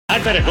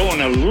I better go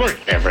and alert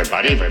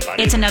everybody.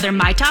 It's another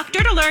My Talk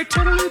Dirt Alert.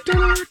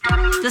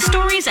 The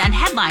stories and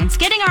headlines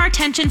getting our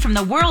attention from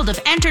the world of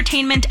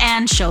entertainment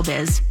and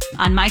showbiz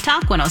on My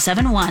Talk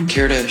 107.1.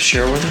 Care to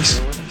share with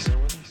us?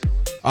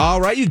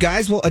 All right, you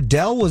guys. Well,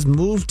 Adele was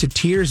moved to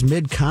tears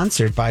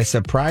mid-concert by a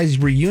surprise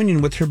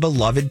reunion with her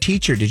beloved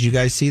teacher. Did you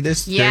guys see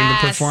this during the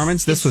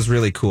performance? This was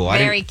really cool.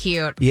 Very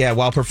cute. Yeah,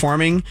 while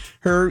performing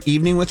her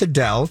evening with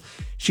Adele,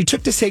 she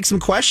took to take some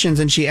questions,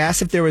 and she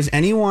asked if there was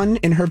anyone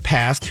in her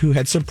past who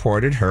had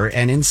supported her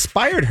and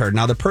inspired her.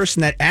 Now, the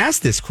person that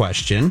asked this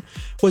question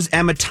was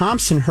Emma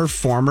Thompson, her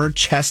former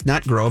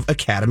Chestnut Grove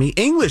Academy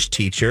English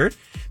teacher,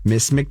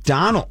 Miss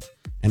McDonald.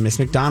 And Miss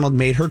McDonald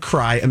made her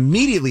cry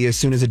immediately as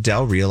soon as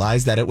Adele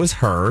realized that it was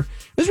her.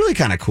 It was really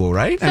kind of cool,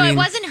 right? So it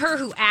wasn't her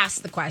who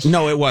asked the question.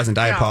 No, it wasn't.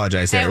 I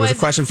apologize there. It was a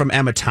question from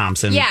Emma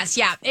Thompson. Yes,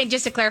 yeah. And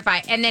just to clarify,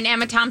 and then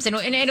Emma Thompson,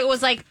 and it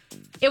was like,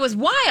 it was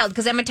wild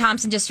because Emma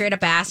Thompson just straight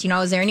up asked,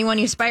 is there anyone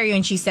who inspire you?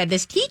 And she said,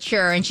 this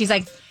teacher. And she's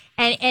like,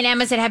 and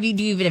Emma said, have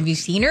you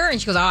seen her? And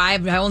she goes, I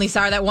only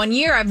saw her that 1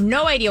 year. I have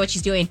no idea what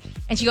she's doing.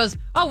 And she goes,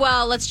 oh,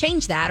 well, let's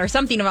change that or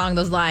something along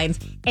those lines.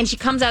 And she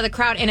comes out of the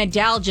crowd and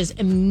Adele just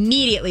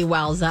immediately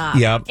wells up.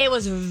 Yep. It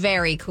was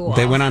very cool.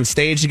 They went on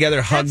stage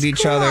together, hugged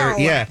each other.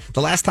 Yeah.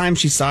 The last time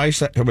she saw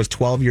her was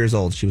 12 years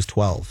old. She was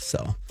 12.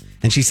 So,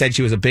 and she said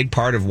she was a big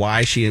part of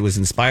why she was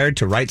inspired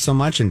to write so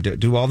much and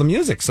do all the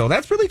music. So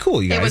that's really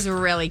cool, you guys. It was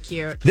really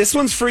cute. This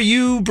one's for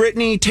you,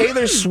 Brittany.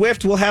 Taylor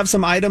Swift will have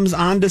some items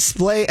on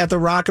display at the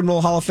Rock and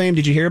Roll Hall of Fame.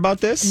 Did you hear about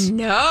this?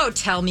 No,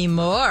 tell me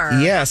more.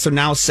 Yeah, so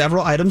now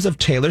several items of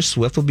Taylor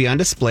Swift will be on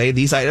display.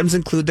 These items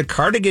include the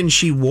cardigan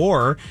she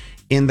wore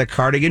in the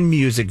Cardigan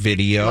music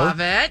video.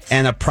 Love it.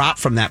 And a prop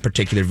from that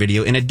particular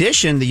video. In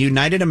addition, the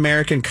United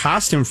American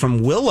costume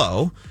from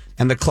Willow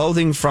and the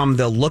clothing from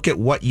the Look at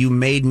What You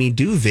Made Me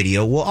Do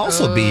video will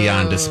also be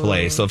on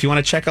display. So if you want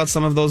to check out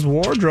some of those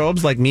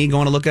wardrobes, like me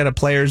going to look at a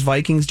player's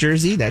Vikings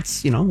jersey,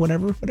 that's,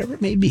 whatever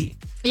it may be.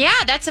 Yeah,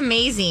 that's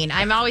amazing.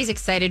 I'm always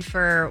excited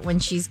for when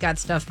she's got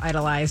stuff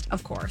idolized,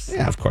 of course.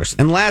 Yeah, of course.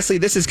 And lastly,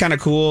 this is kind of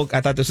cool.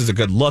 I thought this was a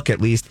good look, at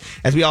least.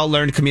 As we all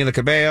learned, Camila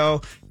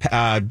Cabello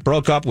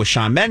broke up with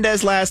Shawn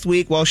Mendes last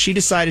week. Well, she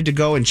decided to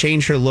go and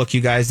change her look,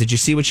 you guys. Did you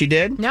see what she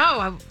did?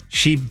 No.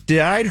 She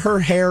dyed her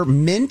hair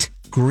mint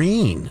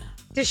green.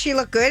 Does she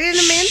look good in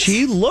a mint?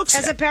 She looks...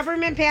 As a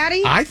peppermint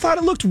patty? I thought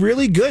it looked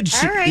really good.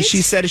 All right.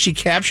 She said she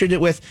captured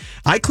it with,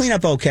 I clean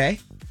up okay.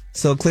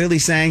 So clearly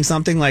saying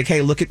something like,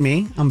 hey, look at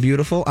me. I'm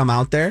beautiful. I'm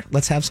out there.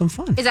 Let's have some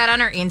fun. Is that on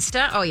her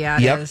Insta? Oh, yeah,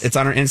 it is. It's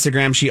on her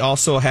Instagram. She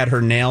also had her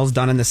nails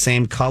done in the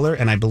same color,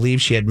 and I believe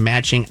she had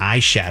matching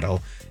eyeshadow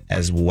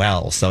as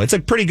well. So it's a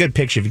pretty good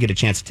picture if you get a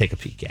chance to take a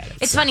peek at it.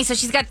 It's funny. So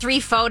she's got 3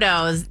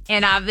 photos,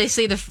 and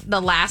obviously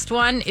the last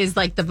one is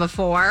like the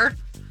before.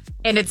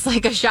 And it's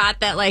like a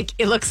shot that, like,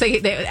 it looks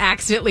like they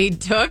accidentally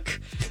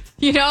took,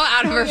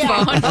 out of her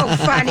phone. Oh,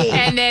 funny.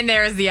 And then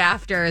there's the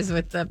afters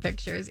with the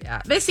pictures.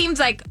 Yeah. This seems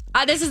like,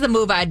 this is the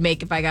move I'd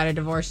make if I got a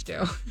divorce,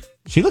 too.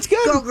 She looks good.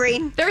 Go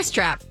green. Thirst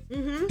trap.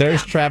 Mm-hmm.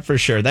 Thirst trap for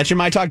sure. That's your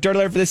My Talk Dirt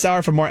Alert for this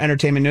hour. For more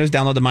entertainment news,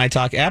 download the My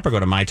Talk app or go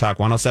to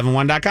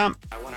mytalk1071.com.